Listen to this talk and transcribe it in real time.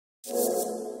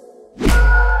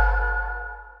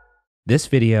This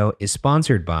video is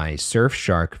sponsored by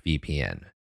Surfshark VPN.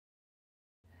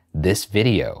 This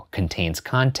video contains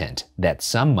content that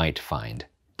some might find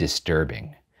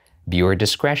disturbing. Viewer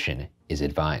discretion is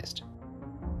advised.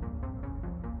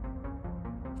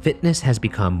 Fitness has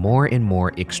become more and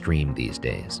more extreme these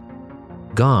days.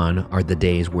 Gone are the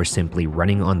days where simply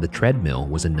running on the treadmill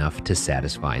was enough to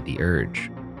satisfy the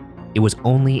urge. It was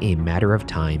only a matter of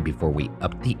time before we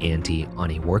upped the ante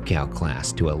on a workout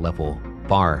class to a level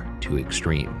far too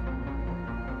extreme.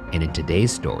 And in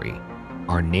today's story,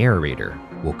 our narrator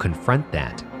will confront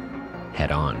that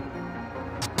head on.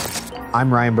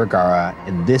 I'm Ryan Bergara,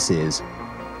 and this is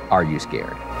Are You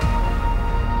Scared?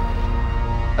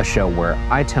 A show where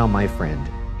I tell my friend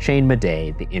Shane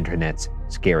Madej the internet's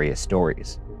scariest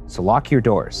stories. So lock your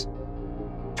doors,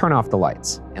 turn off the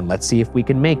lights, and let's see if we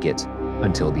can make it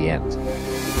until the end.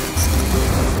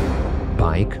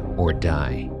 Bike or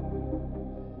die.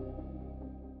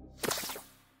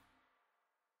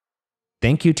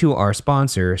 Thank you to our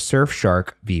sponsor,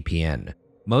 Surfshark VPN.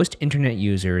 Most internet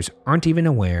users aren't even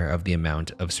aware of the amount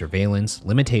of surveillance,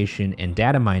 limitation, and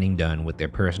data mining done with their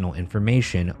personal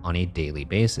information on a daily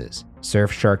basis.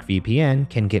 Surfshark VPN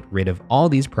can get rid of all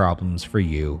these problems for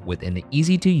you with an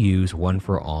easy-to-use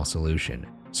one-for-all solution.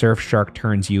 Surfshark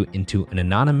turns you into an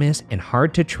anonymous and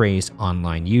hard-to-trace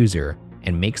online user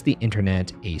and makes the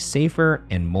internet a safer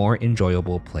and more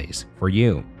enjoyable place for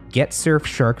you. Get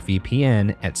Surfshark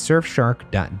VPN at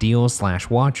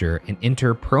surfshark.deal/watcher and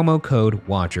enter promo code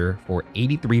WATCHER for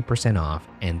 83% off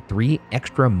and 3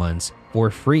 extra months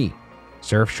for free.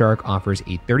 Surfshark offers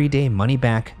a 30-day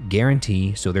money-back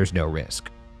guarantee, so there's no risk.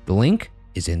 The link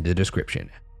is in the description.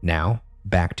 Now,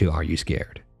 back to Are You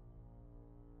Scared?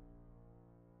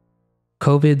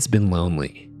 COVID's been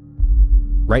lonely.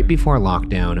 Right before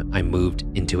lockdown, I moved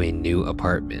into a new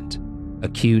apartment, a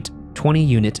cute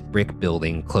 20-unit brick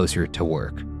building closer to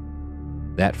work.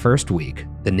 That first week,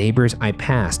 the neighbors I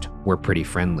passed were pretty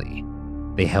friendly.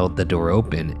 They held the door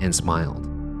open and smiled.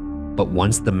 But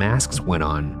once the masks went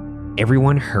on,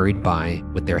 everyone hurried by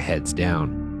with their heads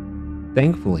down.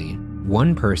 Thankfully,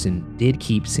 one person did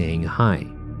keep saying hi,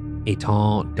 a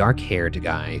tall, dark-haired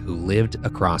guy who lived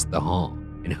across the hall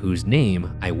and whose name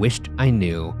I wished I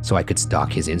knew so I could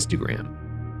stalk his Instagram.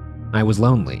 I was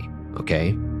lonely,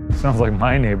 okay? Sounds like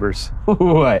my neighbors.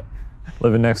 What?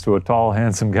 Living next to a tall,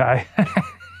 handsome guy.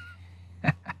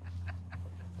 I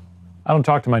don't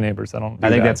talk to my neighbors. I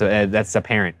think that's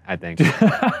apparent, I think.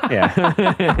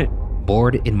 Yeah.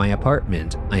 Bored in my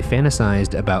apartment, I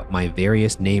fantasized about my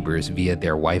various neighbors via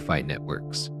their Wi-Fi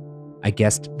networks. I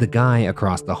guessed the guy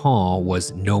across the hall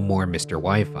was no more Mr.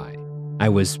 Wi-Fi. I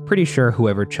was pretty sure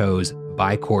whoever chose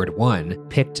Bicord1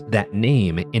 picked that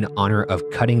name in honor of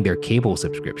cutting their cable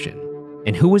subscription.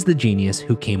 And who was the genius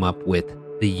who came up with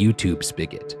the YouTube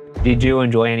spigot? Did you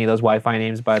enjoy any of those Wi-Fi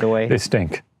names, by the way? They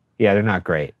stink. Yeah, they're not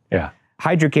great. Yeah.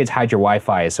 Hide your kids, hide your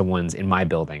Wi-Fi is someone's in my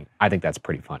building. I think that's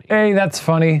pretty funny. Hey, that's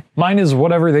funny. Mine is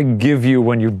whatever they give you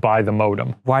when you buy the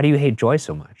modem. Why do you hate joy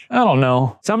so much? I don't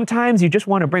know. Sometimes you just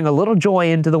want to bring a little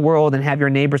joy into the world and have your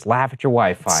neighbors laugh at your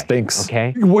Wi-Fi. It stinks.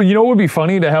 Okay? Well, you know what would be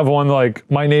funny? To have one like,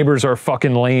 my neighbors are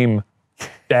fucking lame,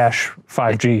 dash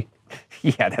 5G.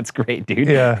 Yeah, that's great, dude.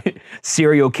 Yeah.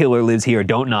 Serial killer lives here,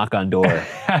 don't knock on door.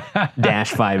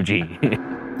 Dash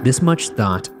 5G. This much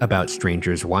thought about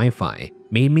strangers' Wi-Fi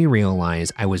made me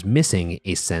realize I was missing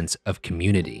a sense of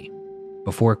community.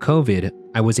 Before COVID,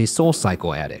 I was a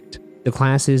SoulCycle addict. The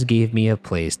classes gave me a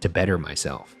place to better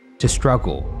myself, to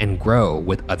struggle and grow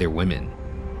with other women.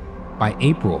 By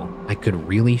April, I could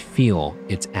really feel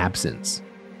its absence.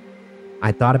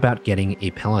 I thought about getting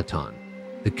a Peloton.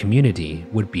 The community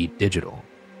would be digital,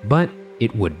 but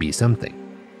it would be something.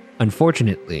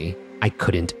 Unfortunately, I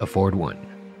couldn't afford one.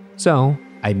 So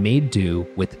I made do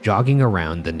with jogging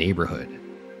around the neighborhood.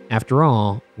 After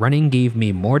all, running gave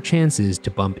me more chances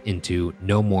to bump into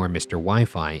no more Mr.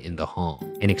 Wi-Fi in the hall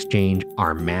and exchange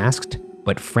our masked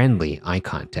but friendly eye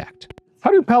contact. How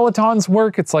do Pelotons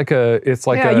work? It's like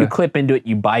you clip into it,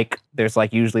 you bike. There's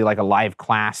usually a live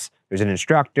class. There's an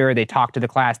instructor, they talk to the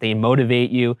class, they motivate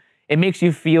you. It makes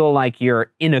you feel like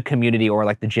you're in a community or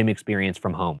like the gym experience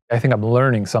from home. I think I'm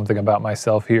learning something about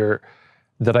myself here,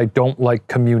 that I don't like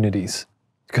communities.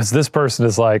 Because this person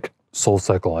is like,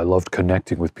 SoulCycle, I loved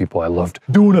connecting with people. I loved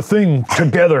doing a thing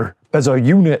together as a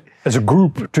unit, as a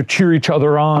group to cheer each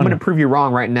other on. I'm gonna prove you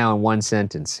wrong right now in one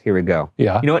sentence. Here we go.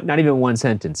 Yeah. You know what? Not even one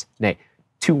sentence. Nay,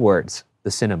 2 words.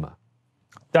 The cinema.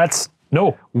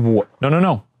 No.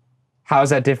 No. How is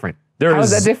that different? There How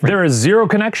is that different? There is zero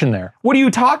connection there. What are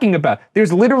you talking about?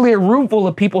 There's literally a room full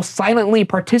of people silently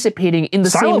participating in the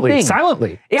same thing.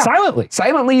 Silently. Yeah. Silently.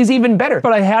 Silently is even better.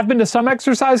 But I have been to some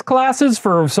exercise classes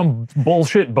for some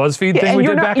bullshit BuzzFeed thing we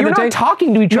did back in the day. You're not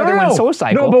talking to each other on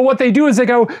SoulCycle. No, but what they do is they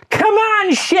go, "Come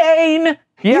on, Shane.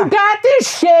 Yeah. You got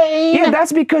this, Shane. Yeah,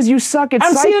 that's because you suck at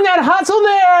I'm seeing that hustle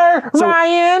there,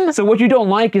 Ryan." So what you don't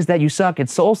like is that you suck at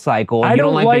SoulCycle, and you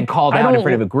don't like being called out in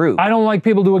front of a group. I don't like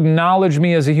people to acknowledge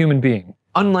me as a human being.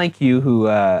 Unlike you, who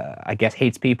I guess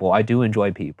hates people, I do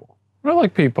enjoy people. I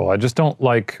like people. I just don't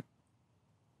like...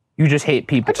 You just hate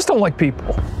people. I just don't like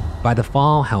people. By the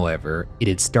fall, however, it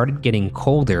had started getting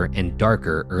colder and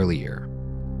darker earlier.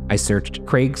 I searched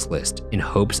Craigslist in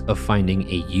hopes of finding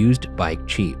a used bike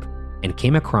cheap and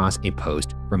came across a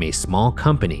post from a small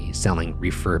company selling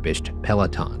refurbished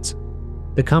Pelotons.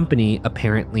 The company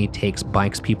apparently takes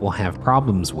bikes people have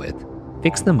problems with,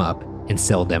 fix them up, and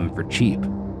sell them for cheap.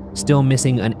 Still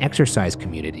missing an exercise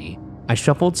community, I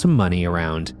shuffled some money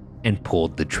around and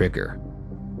pulled the trigger.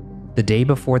 The day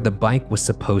before the bike was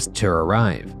supposed to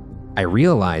arrive, I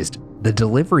realized the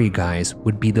delivery guys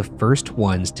would be the first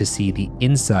ones to see the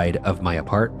inside of my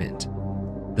apartment.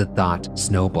 The thought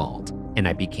snowballed, and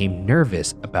I became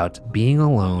nervous about being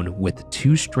alone with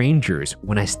two strangers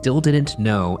when I still didn't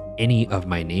know any of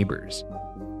my neighbors.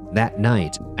 That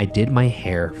night, I did my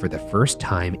hair for the first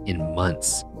time in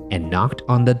months and knocked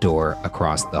on the door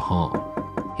across the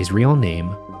hall. His real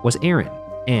name was Aaron,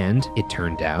 and it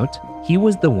turned out he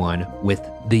was the one with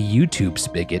the YouTube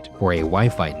spigot for a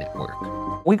Wi-Fi network.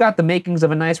 We got the makings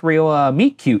of a nice real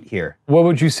meet cute here. What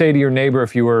would you say to your neighbor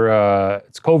if you were,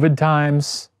 it's COVID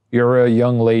times, you're a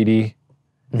young lady,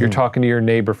 you're talking to your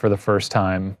neighbor for the first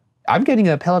time? I'm getting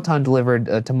a Peloton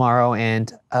delivered tomorrow,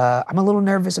 and I'm a little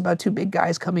nervous about two big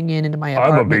guys coming into my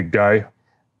apartment. I'm a big guy.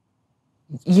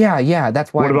 Yeah,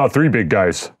 that's why. What about three big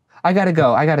guys? I gotta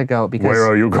go because... Where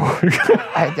are you going?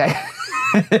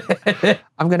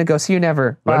 I'm gonna go. See you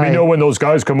never. Let me know when those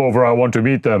guys come over. I want to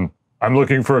meet them. I'm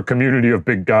looking for a community of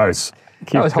big guys.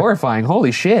 That was horrifying.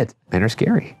 Holy shit. Men are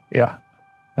scary. Yeah,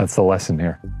 that's the lesson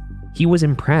here. He was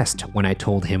impressed when I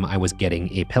told him I was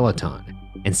getting a Peloton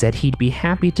and said he'd be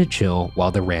happy to chill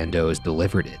while the randos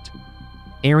delivered it.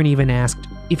 Aaron even asked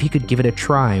if he could give it a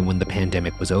try when the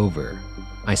pandemic was over.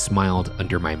 I smiled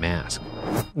under my mask.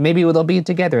 Maybe they'll be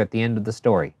together at the end of the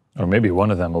story. Or maybe one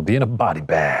of them will be in a body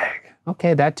bag.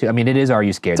 Okay, that too. I mean, it is Are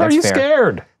You Scared? Are you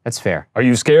scared? That's fair. Are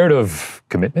you scared of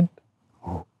commitment?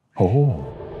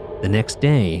 Oh. The next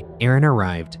day, Aaron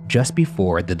arrived just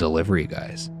before the delivery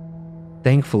guys.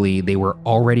 Thankfully, they were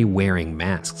already wearing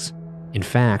masks. In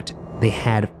fact, they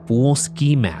had full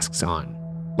ski masks on,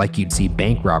 like you'd see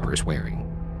bank robbers wearing.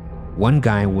 One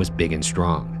guy was big and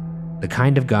strong, the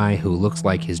kind of guy who looks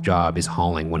like his job is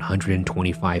hauling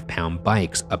 125-pound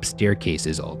bikes up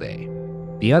staircases all day.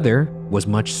 The other was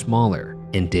much smaller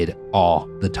and did all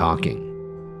the talking.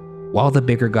 While the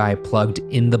bigger guy plugged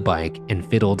in the bike and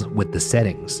fiddled with the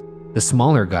settings, the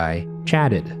smaller guy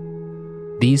chatted.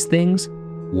 These things,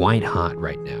 white hot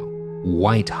right now,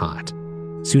 white hot.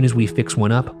 Soon as we fix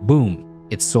one up, boom,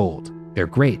 it's sold. They're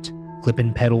great.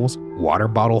 Clip-in pedals, water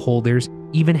bottle holders,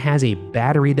 even has a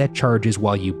battery that charges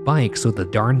while you bike so the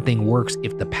darn thing works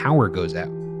if the power goes out.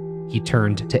 He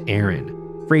turned to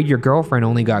Aaron. Afraid your girlfriend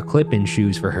only got clip-in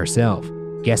shoes for herself.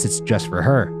 Guess it's just for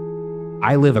her.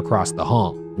 I live across the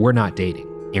hall. We're not dating.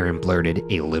 Aaron blurted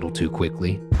a little too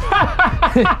quickly.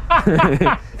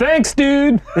 Thanks,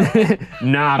 dude.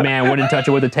 Nah, man, wouldn't touch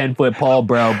it with a 10-foot pole,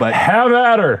 bro, but... Have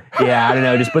at her. Yeah, I don't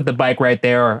know, just put the bike right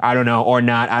there, or I don't know, or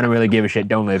not. I don't really give a shit.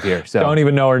 Don't live here, so... Don't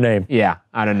even know her name. Yeah,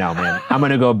 I don't know, man. I'm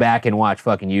gonna go back and watch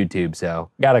fucking YouTube, so...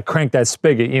 Gotta crank that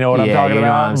spigot, you know what I'm talking you know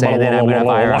about? what I'm saying? Then I'm gonna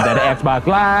fire up that Xbox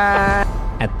Live.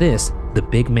 At this, the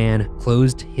big man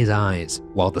closed his eyes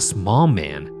while the small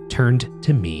man turned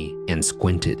to me and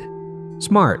squinted.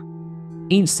 Smart.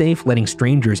 Ain't safe letting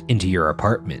strangers into your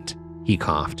apartment, he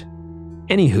coughed.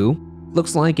 Anywho,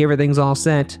 looks like everything's all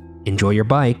set. Enjoy your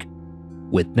bike.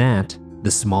 With that, the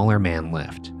smaller man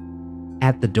left.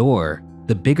 At the door,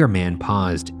 the bigger man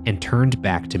paused and turned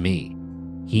back to me.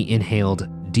 He inhaled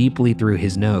deeply through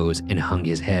his nose and hung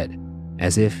his head,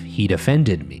 as if he'd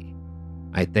offended me.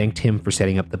 I thanked him for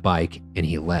setting up the bike and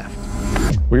he left.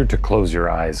 Weird to close your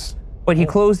eyes. But he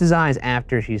closed his eyes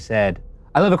after she said,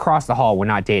 I live across the hall, we're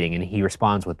not dating, and he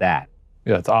responds with that.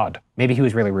 Yeah, it's odd. Maybe he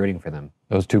was really rooting for them.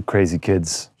 Those two crazy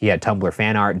kids. He had Tumblr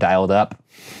fan art dialed up.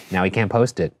 Now he can't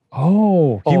post it.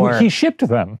 Oh, he shipped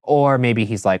them. Or maybe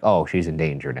he's like, oh, she's in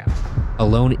danger now.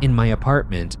 Alone in my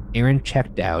apartment, Aaron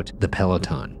checked out the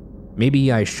Peloton.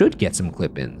 Maybe I should get some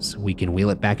clip-ins. We can wheel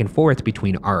it back and forth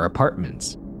between our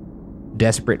apartments.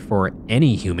 Desperate for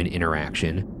any human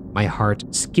interaction, my heart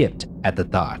skipped at the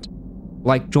thought.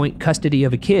 Like joint custody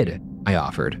of a kid, I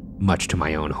offered, much to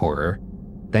my own horror.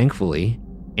 Thankfully,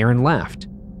 Aaron laughed,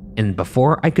 and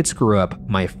before I could screw up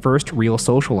my first real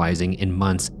socializing in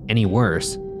months any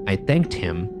worse, I thanked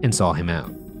him and saw him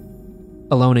out.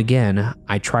 Alone again,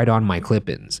 I tried on my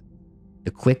clip-ins.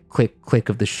 The click, click, click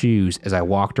of the shoes as I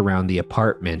walked around the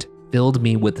apartment filled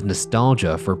me with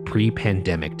nostalgia for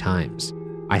pre-pandemic times.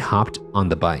 I hopped on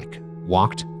the bike,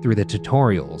 walked through the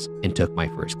tutorials, and took my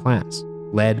first class,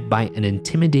 led by an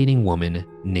intimidating woman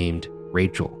named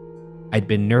Rachel. I'd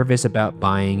been nervous about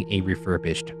buying a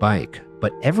refurbished bike,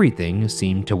 but everything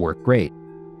seemed to work great.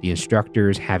 The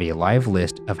instructors have a live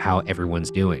list of how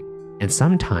everyone's doing, and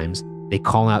sometimes they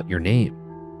call out your name.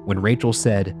 When Rachel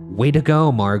said, "Way to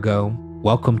go, Margot,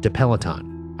 welcome to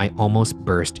Peloton," I almost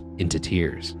burst into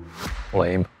tears.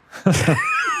 Lame.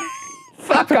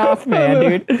 Fuck off,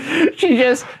 man, dude. She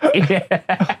just...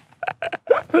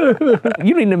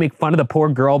 You need to make fun of the poor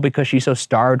girl because she's so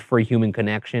starved for a human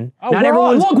connection.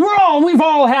 We've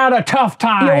all had a tough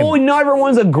time. Not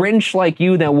everyone's a Grinch like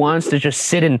you that wants to just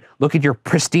sit and look at your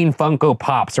pristine Funko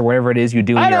Pops or whatever it is you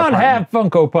do in your apartment. I don't have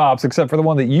Funko Pops except for the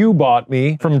one that you bought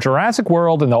me from Jurassic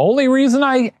World, and the only reason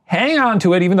I hang on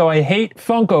to it, even though I hate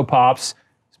Funko Pops,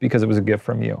 is because it was a gift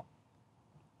from you.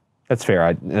 That's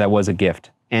fair. That was a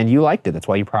gift. And you liked it. That's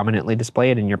why you prominently display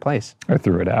it in your place. I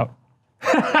threw it out.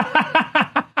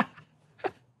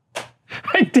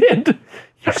 I did.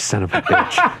 You son of a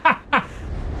bitch.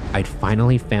 I'd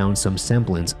finally found some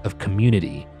semblance of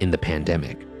community in the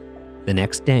pandemic. The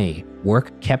next day,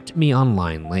 work kept me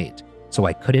online late, so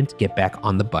I couldn't get back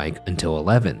on the bike until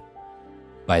 11.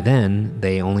 By then,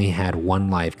 they only had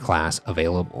one live class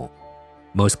available.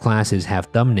 Most classes have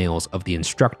thumbnails of the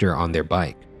instructor on their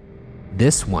bike.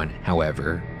 This one,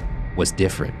 however, was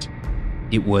different.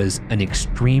 It was an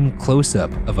extreme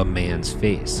close-up of a man's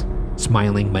face,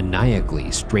 smiling maniacally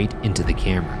straight into the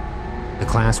camera. The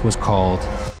class was called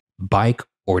Bike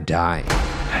or Die.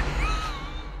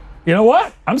 You know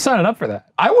what? I'm signing up for that.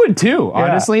 I would too,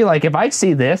 honestly. Like if I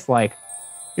see this, like,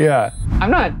 yeah.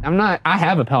 I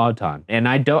have a Peloton and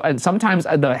and sometimes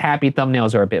the happy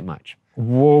thumbnails are a bit much.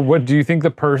 Well, what do you think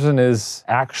the person is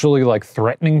actually like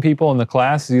threatening people in the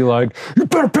class? Is he like, "You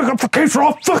better pick up the case or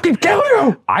I'll fucking kill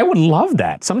you"? I would love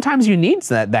that. Sometimes you need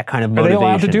that kind of motivation. Are they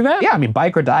allowed to do that? Yeah, I mean,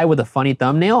 Bike or Die with a funny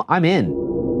thumbnail, I'm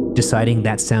in. Deciding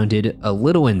that sounded a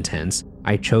little intense,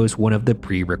 I chose one of the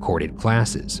pre-recorded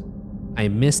classes. I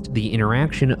missed the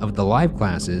interaction of the live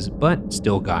classes, but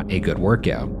still got a good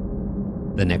workout.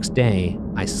 The next day,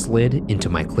 I slid into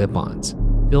my clip-ons,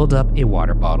 filled up a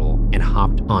water bottle, and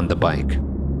hopped on the bike.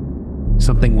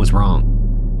 Something was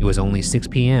wrong. It was only 6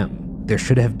 p.m. There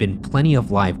should have been plenty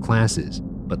of live classes,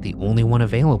 but the only one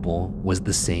available was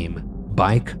the same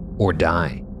Bike or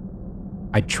Die.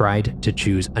 I tried to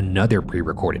choose another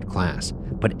pre-recorded class,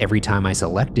 but every time I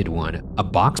selected one, a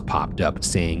box popped up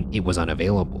saying it was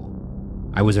unavailable.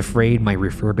 I was afraid my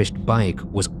refurbished bike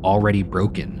was already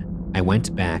broken. I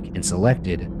went back and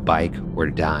selected Bike or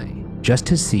Die, just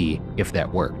to see if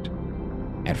that worked.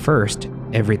 At first,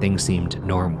 everything seemed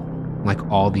normal. Like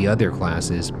all the other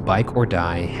classes, Bike or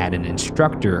Die had an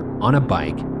instructor on a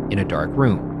bike in a dark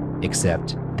room,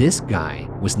 except this guy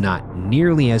was not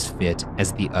nearly as fit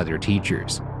as the other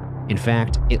teachers. In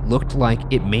fact, it looked like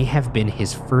it may have been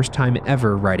his first time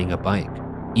ever riding a bike.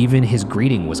 Even his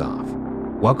greeting was off.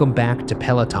 "Welcome back to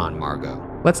Peloton, Margot.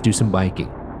 Let's do some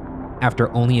biking."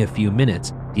 After only a few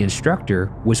minutes, the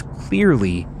instructor was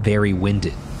clearly very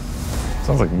winded.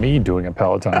 Sounds like me doing a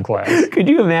Peloton class. Could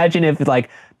you imagine if like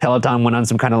Peloton went on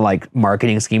some kind of like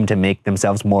marketing scheme to make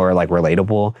themselves more like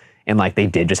relatable, and like they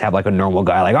did just have like a normal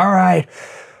guy like, "All right,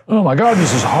 Oh my God,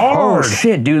 this is hard. Oh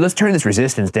shit, dude, let's turn this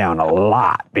resistance down a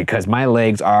lot because my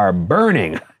legs are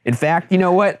burning." In fact, you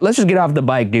know what? Let's just get off the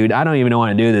bike, dude. I don't even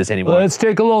want to do this anymore. Let's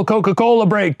take a little Coca-Cola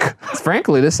break.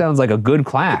 Frankly, this sounds like a good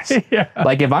class. Yeah.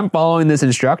 Like if I'm following this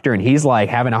instructor and he's like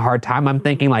having a hard time, I'm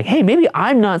thinking like, hey, maybe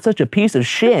I'm not such a piece of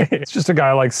shit. It's just a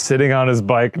guy like sitting on his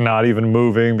bike, not even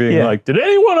moving, being like, did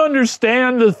anyone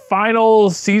understand the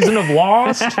final season of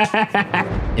Lost?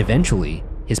 Eventually,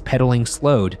 his pedaling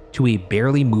slowed to a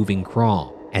barely moving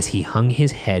crawl as he hung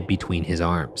his head between his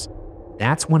arms.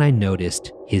 That's when I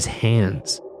noticed his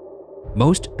hands.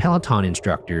 Most Peloton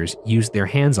instructors use their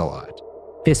hands a lot.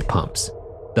 Fist pumps,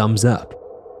 thumbs up,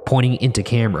 pointing into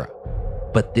camera.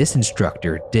 But this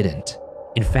instructor didn't.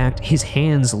 In fact, his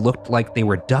hands looked like they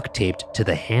were duct taped to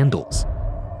the handles.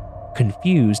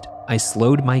 Confused, I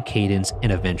slowed my cadence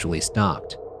and eventually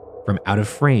stopped. From out of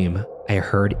frame, I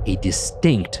heard a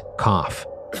distinct cough.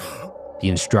 The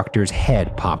instructor's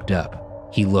head popped up.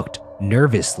 He looked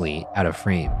nervously out of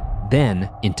frame, then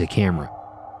into camera.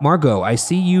 "Margot, I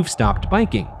see you've stopped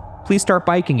biking. Please start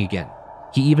biking again."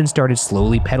 He even started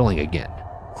slowly pedaling again,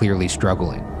 clearly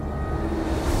struggling.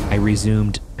 I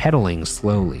resumed pedaling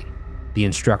slowly. The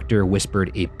instructor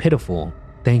whispered a pitiful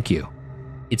 "thank you."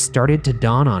 It started to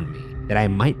dawn on me that I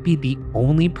might be the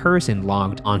only person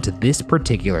logged onto this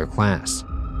particular class.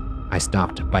 I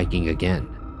stopped biking again,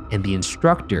 and the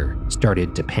instructor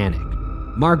started to panic.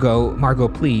 Margot,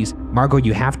 please. Margot,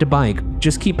 you have to bike.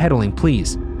 Just keep pedaling,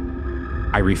 please."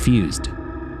 I refused.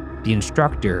 The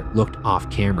instructor looked off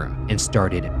camera and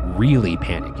started really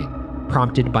panicking.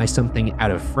 Prompted by something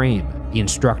out of frame, the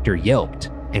instructor yelped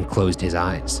and closed his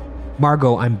eyes.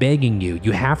 "Margot, I'm begging you.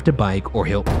 You have to bike or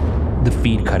he'll..." The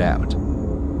feed cut out.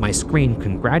 My screen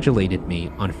congratulated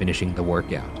me on finishing the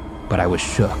workout, but I was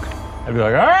shook. I'd be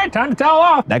like, all right, time to towel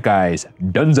off. That guy's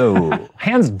dunzo.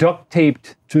 Hands duct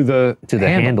taped to the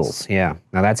handles. Yeah.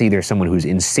 Now that's either someone who's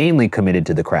insanely committed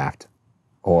to the craft,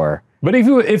 or. But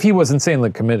if he was insanely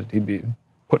committed, he'd be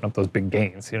putting up those big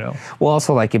gains, you know. Well,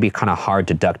 also like it'd be kind of hard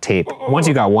to duct tape once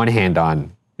you got one hand on.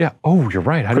 Yeah. Oh, you're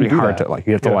right. How do you do hard that? to like.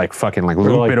 You have to like fucking like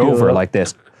loop it over like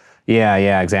this.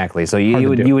 Yeah, exactly. So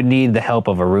you would need the help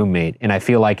of a roommate. And I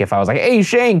feel like if I was like, "Hey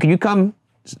Shane, can you come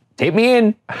tape me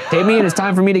in? Tape me in. It's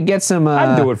time for me to get some.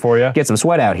 I'd do it for you. Get some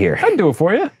sweat out here." I'd do it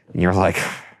for you. And you're like,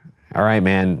 "All right,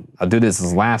 man. I'll do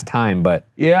this last time, but."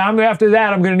 Yeah, after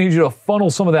that, I'm gonna need you to funnel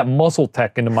some of that muscle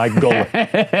tech into my gullet.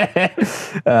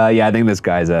 Yeah, I think this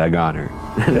guy's a goner.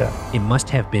 Yeah. It must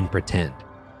have been pretend,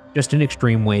 just an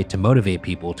extreme way to motivate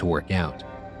people to work out.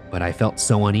 But I felt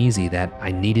so uneasy that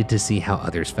I needed to see how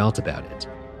others felt about it.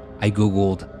 I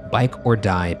Googled "bike or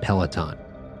die Peloton,"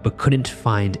 but couldn't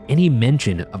find any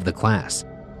mention of the class.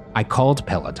 I called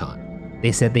Peloton.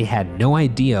 They said they had no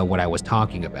idea what I was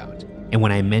talking about, and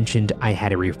when I mentioned I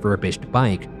had a refurbished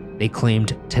bike, they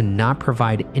claimed to not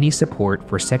provide any support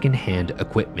for secondhand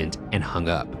equipment and hung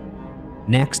up.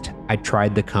 Next, I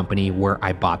tried the company where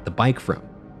I bought the bike from,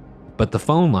 but the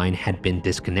phone line had been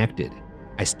disconnected.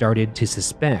 I started to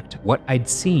suspect what I'd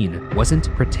seen wasn't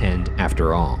pretend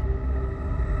after all.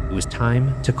 It was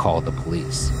time to call the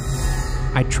police.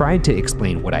 I tried to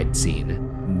explain what I'd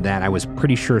seen, that I was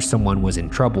pretty sure someone was in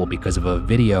trouble because of a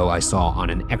video I saw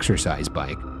on an exercise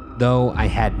bike, though I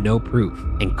had no proof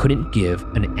and couldn't give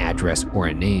an address or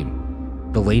a name.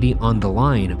 The lady on the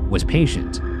line was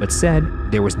patient, but said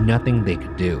there was nothing they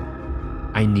could do.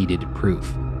 I needed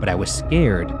proof, but I was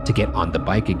scared to get on the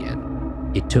bike again.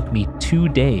 It took me 2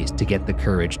 days to get the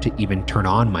courage to even turn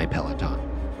on my Peloton.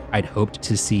 I'd hoped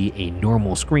to see a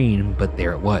normal screen, but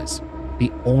there it was.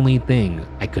 The only thing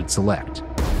I could select,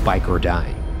 bike or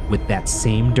die, with that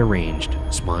same deranged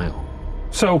smile.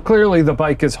 So clearly the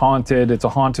bike is haunted. It's a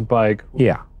haunted bike.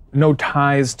 Yeah. No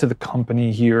ties to the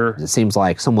company here. It seems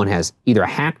like someone has either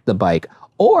hacked the bike,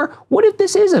 or what if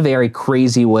this is a very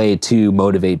crazy way to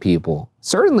motivate people?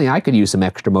 Certainly I could use some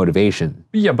extra motivation.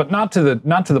 Yeah, but not to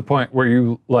the point where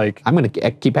you like. I'm gonna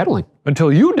keep pedaling.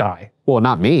 Until you die. Well,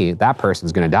 not me. That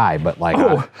person's gonna die, but like.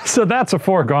 Oh, so that's a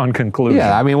foregone conclusion.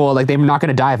 Yeah, I mean, well, like they're not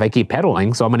gonna die if I keep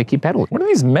pedaling, so I'm gonna keep pedaling. When are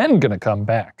these men gonna come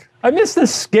back? I miss the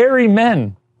scary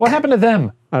men. What happened to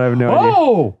them? I have no idea.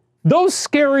 Oh, those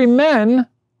scary men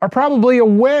are probably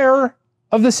aware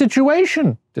of the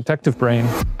situation. Detective brain.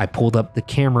 I pulled up the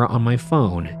camera on my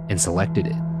phone and selected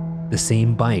it. The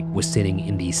same bike was sitting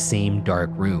in the same dark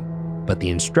room, but the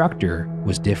instructor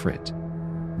was different.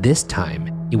 This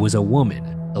time, it was a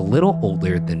woman, a little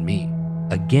older than me,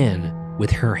 again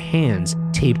with her hands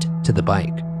taped to the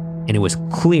bike, and it was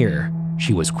clear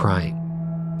she was crying.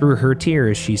 Through her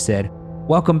tears, she said,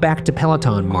 "Welcome back to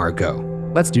Peloton, Margot.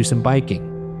 Let's do some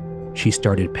biking." She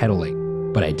started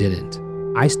pedaling, but I didn't.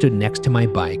 I stood next to my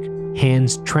bike,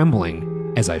 hands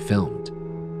trembling as I filmed.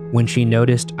 When she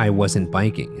noticed I wasn't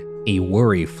biking, a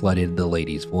worry flooded the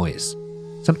lady's voice.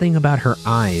 Something about her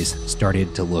eyes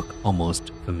started to look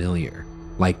almost familiar,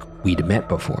 like we'd met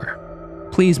before.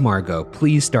 "Please, Margot,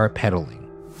 please start pedaling."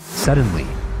 Suddenly,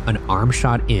 an arm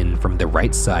shot in from the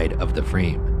right side of the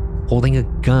frame, holding a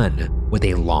gun with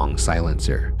a long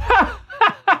silencer.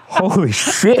 Holy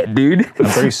shit, dude.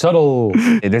 Very subtle.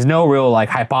 There's no real like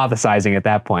hypothesizing at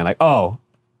that point. Like, oh,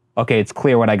 okay, it's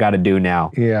clear what I gotta do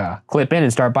now. Yeah. Clip in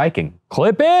and start biking.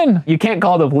 Clip in. You can't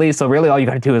call the police, so really all you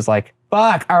gotta do is like,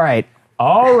 fuck, all right.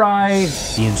 All right.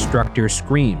 The instructor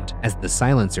screamed as the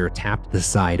silencer tapped the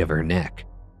side of her neck.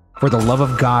 "For the love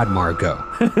of God, Margot."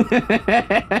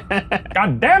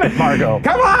 God damn it, Margot.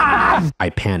 Come on! I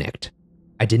panicked.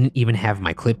 I didn't even have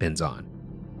my clip-ins on.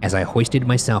 As I hoisted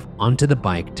myself onto the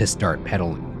bike to start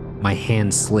pedaling, my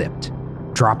hand slipped,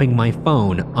 dropping my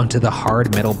phone onto the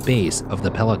hard metal base of the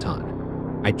Peloton.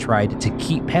 I tried to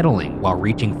keep pedaling while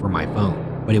reaching for my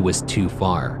phone, but it was too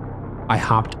far. I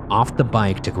hopped off the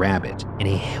bike to grab it, and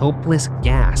a helpless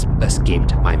gasp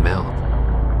escaped my mouth.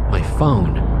 My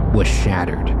phone was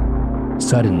shattered.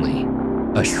 Suddenly,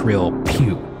 a shrill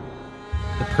pew.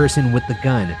 The person with the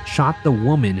gun shot the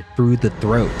woman through the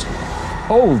throat.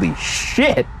 Holy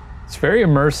shit! It's very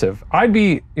immersive. I'd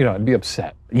be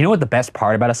upset. You know what the best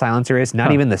part about a silencer is?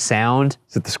 Not even the sound.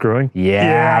 Is it the screwing?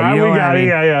 Yeah, you know we what got I it. mean.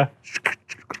 Yeah.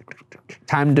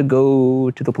 Time to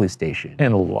go to the police station.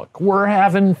 And look, we're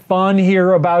having fun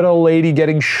here about a lady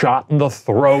getting shot in the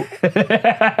throat.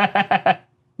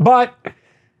 But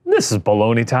this is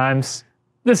baloney times.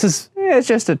 It's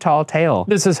just a tall tale.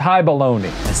 This is high baloney.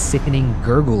 A sickening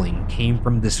gurgling came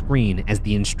from the screen as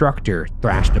the instructor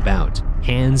thrashed about,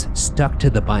 hands stuck to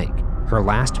the bike, her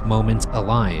last moments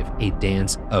alive a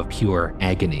dance of pure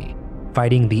agony.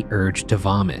 Fighting the urge to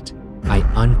vomit, I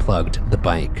unplugged the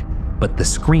bike, but the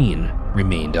screen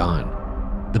remained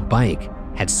on. The bike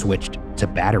had switched to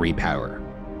battery power,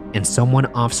 and someone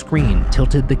off screen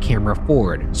tilted the camera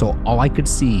forward so all I could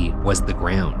see was the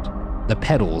ground, the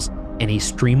pedals, and a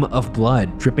stream of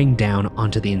blood dripping down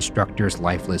onto the instructor's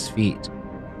lifeless feet.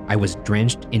 I was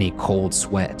drenched in a cold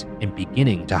sweat and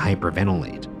beginning to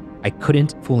hyperventilate. I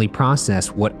couldn't fully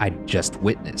process what I'd just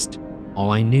witnessed.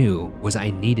 All I knew was I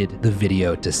needed the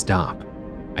video to stop.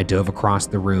 I dove across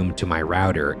the room to my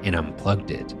router and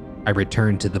unplugged it. I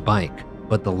returned to the bike,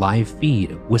 but the live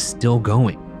feed was still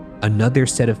going. Another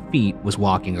set of feet was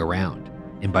walking around,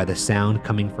 and by the sound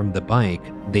coming from the bike,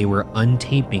 they were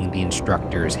untaping the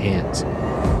instructor's hands.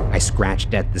 I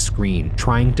scratched at the screen,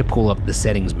 trying to pull up the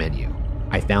settings menu.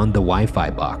 I found the Wi-Fi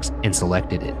box and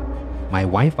selected it. My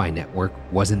Wi-Fi network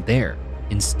wasn't there.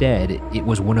 Instead, it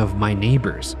was one of my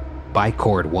neighbors,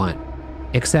 Bicord 1.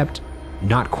 Except,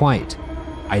 not quite.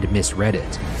 I'd misread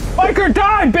it. Biker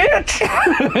die, bitch!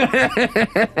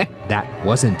 That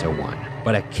wasn't a 1,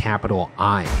 but a capital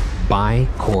I.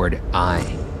 Bicord I.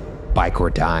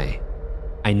 Bicord die.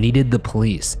 I needed the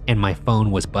police and my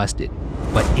phone was busted,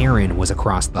 but Aaron was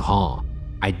across the hall.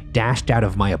 I dashed out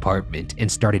of my apartment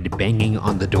and started banging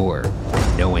on the door.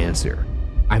 No answer.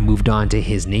 I moved on to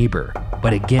his neighbor,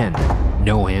 but again,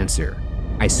 no answer.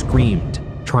 I screamed,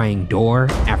 trying door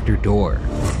after door,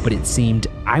 but it seemed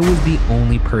I was the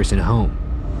only person home.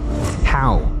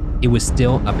 How? It was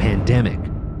still a pandemic.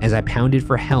 As I pounded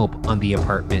for help on the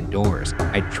apartment doors,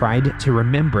 I tried to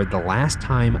remember the last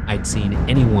time I'd seen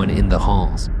anyone in the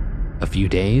halls. A few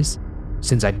days?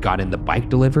 Since I'd gotten the bike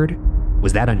delivered?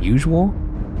 Was that unusual?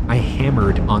 I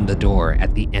hammered on the door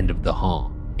at the end of the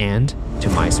hall, and, to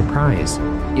my surprise,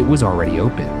 it was already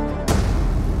open.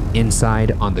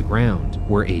 Inside on the ground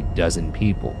were a dozen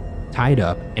people, tied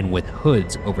up and with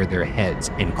hoods over their heads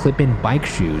and clip-in bike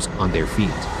shoes on their feet.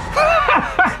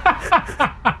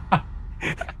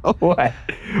 What?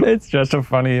 It's just a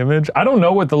funny image. I don't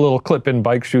know what the little clip-in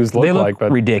bike shoes look They look like,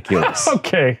 but ridiculous.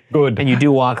 okay, good. And you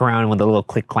do walk around with a little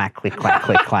click, clack, click, clack,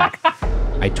 click, clack.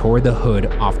 I tore the hood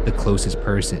off the closest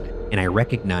person, and I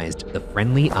recognized the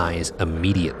friendly eyes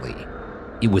immediately.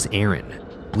 It was Aaron,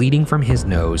 bleeding from his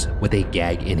nose with a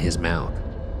gag in his mouth.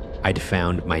 I'd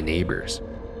found my neighbors.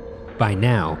 By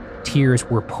now, tears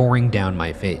were pouring down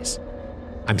my face.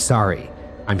 "I'm sorry.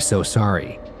 I'm so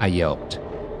sorry," I yelped,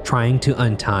 trying to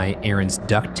untie Aaron's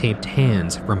duct-taped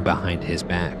hands from behind his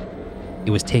back.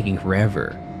 It was taking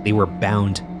forever. They were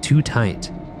bound too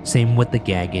tight, same with the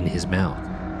gag in his mouth.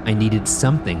 I needed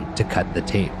something to cut the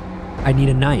tape. "I need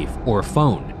a knife or a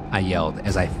phone," I yelled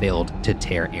as I failed to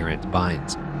tear Aaron's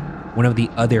binds. One of the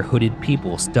other hooded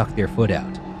people stuck their foot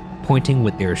out, pointing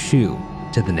with their shoe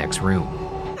to the next room.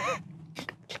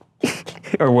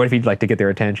 Or what if you'd like to get their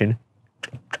attention?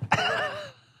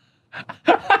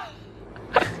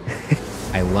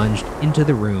 I lunged into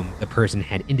the room the person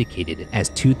had indicated as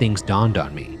two things dawned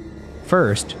on me.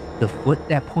 First, the foot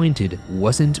that pointed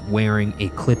wasn't wearing a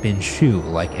clip-in shoe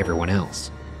like everyone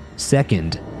else.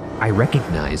 Second, I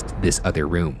recognized this other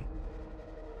room.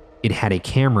 It had a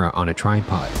camera on a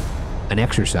tripod, an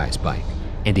exercise bike,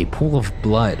 and a pool of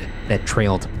blood that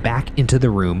trailed back into the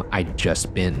room I'd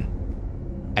just been.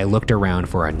 I looked around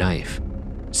for a knife,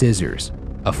 scissors,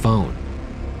 a phone,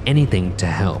 anything to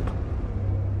help,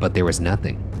 but there was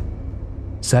nothing.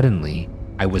 Suddenly,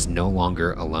 I was no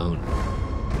longer alone.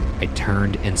 I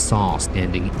turned and saw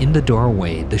standing in the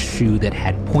doorway the shoe that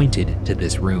had pointed to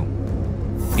this room.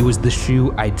 It was the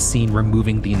shoe I'd seen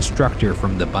removing the instructor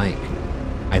from the bike.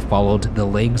 I followed the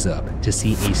legs up to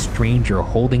see a stranger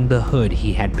holding the hood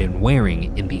he had been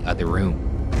wearing in the other room.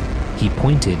 He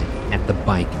pointed at the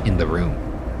bike in the room.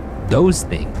 "Those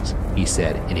things," he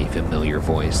said in a familiar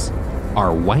voice,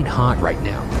 "are white hot right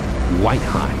now. white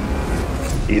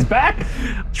hot. He's back.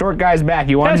 Short guy's back.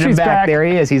 You wanted him Pesci's back. back. There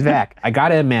he is. He's back. I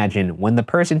gotta imagine when the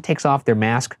person takes off their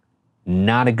mask,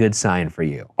 not a good sign for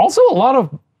you. Also, a lot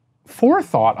of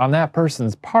forethought on that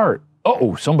person's part.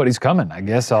 Oh, somebody's coming. I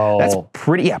guess I'll. That's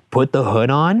pretty. Yeah, put the hood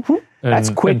on. That's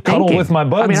quick and cuddle thinking. with my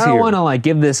buds I mean, I don't here. want to like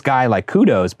give this guy like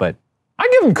kudos, but I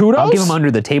give him kudos. I'll give him under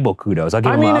the table kudos. I'll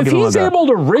give I him. mean, I'll if give him he's like a- able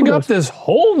to rig kudos. up this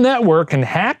whole network and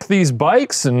hack these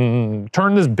bikes and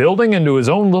turn this building into his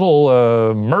own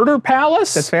little murder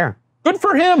palace, That's fair. good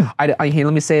for him. Here,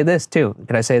 let me say this too.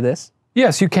 Can I say this?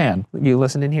 Yes, you can. You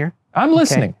listening here? I'm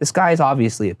listening. Okay. This guy is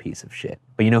obviously a piece of shit.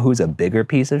 But you know who's a bigger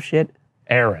piece of shit?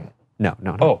 Aaron. No.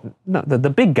 Oh. No, the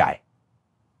big guy.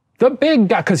 The big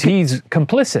guy, because he's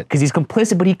complicit. Because he's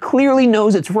complicit, but he clearly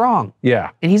knows it's wrong. Yeah.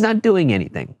 And he's not doing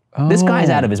anything. This guy's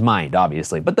out of his mind,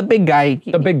 obviously. But the big guy,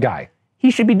 The big guy.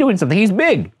 he should be doing something. He's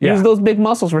big. Yeah. Use those big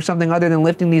muscles for something other than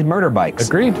lifting these murder bikes.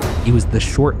 Agreed. He was the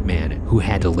short man who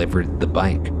had delivered the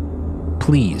bike.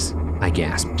 Please, I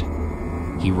gasped.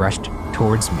 He rushed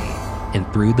towards me and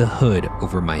threw the hood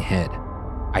over my head.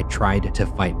 I tried to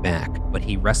fight back, but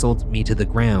he wrestled me to the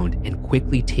ground and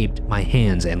quickly taped my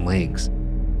hands and legs.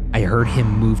 I heard him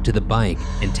move to the bike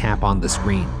and tap on the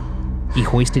screen. He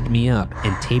hoisted me up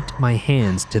and taped my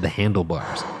hands to the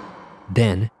handlebars.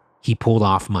 Then he pulled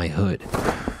off my hood.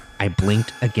 I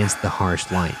blinked against the harsh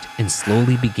light and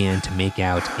slowly began to make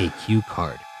out a cue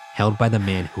card held by the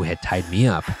man who had tied me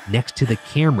up next to the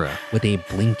camera with a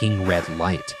blinking red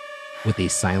light. With a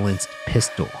silenced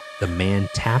pistol, the man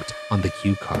tapped on the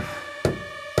cue card.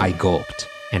 I gulped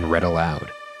and read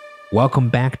aloud. Welcome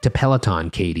back to Peloton,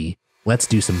 Katie. Let's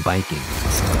do some biking.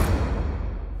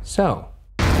 So,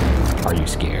 are you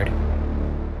scared?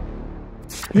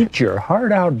 Eat your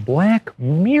heart out, Black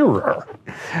Mirror.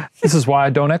 This is why I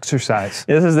don't exercise.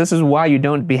 This is why you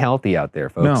don't be healthy out there,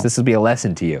 folks. No. This will be a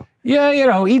lesson to you.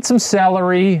 Yeah, eat some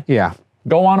celery, Yeah.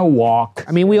 go on a walk.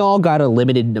 I mean, we all got a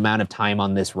limited amount of time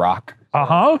on this rock.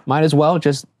 Uh-huh. Might as well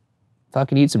just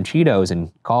fucking eat some Cheetos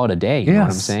and call it a day. You know what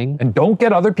I'm saying? And don't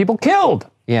get other people killed.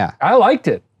 Yeah. I liked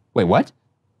it. Wait, what?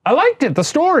 I liked it, the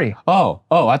story. Oh,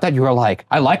 I thought you were like,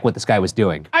 I like what this guy was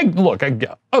doing. I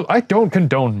don't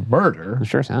condone murder. It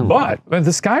sure sounds like it. But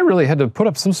this guy really had to put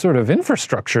up some sort of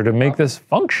infrastructure to make this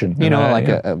function. You know,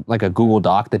 And like a Google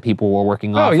Doc that people were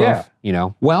working off yeah. of. You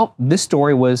know. Well, this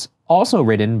story was also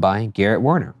written by Garrett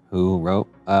Werner, who wrote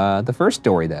the first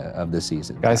story of the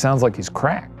season. guy sounds like he's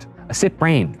cracked. A sick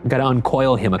brain. Got to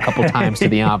uncoil him a couple times to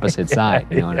the opposite side.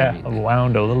 You know what I mean?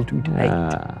 Wound a little too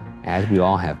tight. As we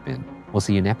all have been. We'll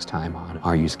see you next time on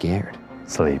Are You Scared?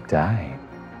 Sleep tight.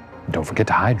 Don't forget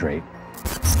to hydrate.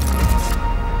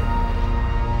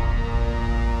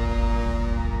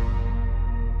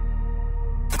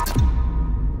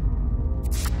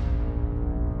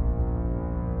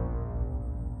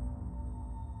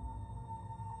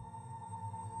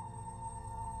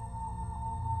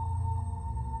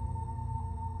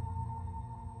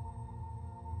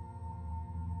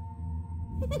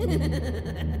 Ha ha ha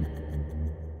ha ha!